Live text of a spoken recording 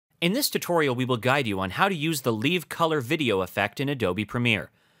In this tutorial, we will guide you on how to use the Leave Color video effect in Adobe Premiere.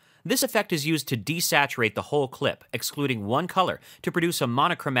 This effect is used to desaturate the whole clip, excluding one color, to produce a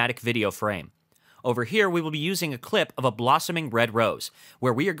monochromatic video frame. Over here, we will be using a clip of a blossoming red rose,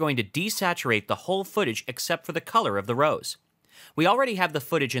 where we are going to desaturate the whole footage except for the color of the rose. We already have the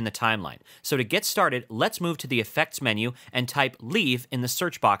footage in the timeline, so to get started, let's move to the Effects menu and type Leave in the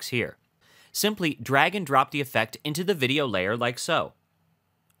search box here. Simply drag and drop the effect into the video layer like so.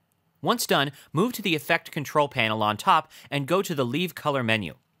 Once done, move to the Effect Control panel on top and go to the Leave Color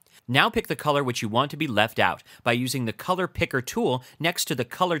menu. Now pick the color which you want to be left out by using the Color Picker tool next to the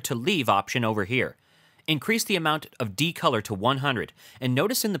Color to Leave option over here. Increase the amount of decolor to 100, and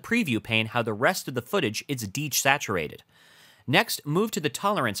notice in the preview pane how the rest of the footage is desaturated. Next, move to the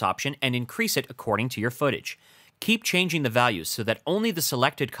Tolerance option and increase it according to your footage. Keep changing the values so that only the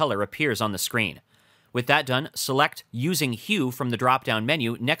selected color appears on the screen. With that done, select Using Hue from the drop-down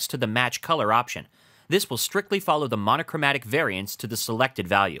menu next to the Match Color option. This will strictly follow the monochromatic variance to the selected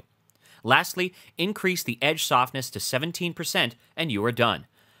value. Lastly, increase the edge softness to 17% and you are done.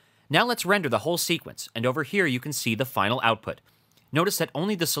 Now let's render the whole sequence, and over here you can see the final output. Notice that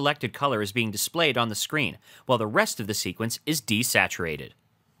only the selected color is being displayed on the screen, while the rest of the sequence is desaturated.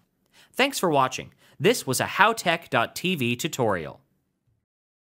 Thanks for watching. This was a HowTech.tv tutorial.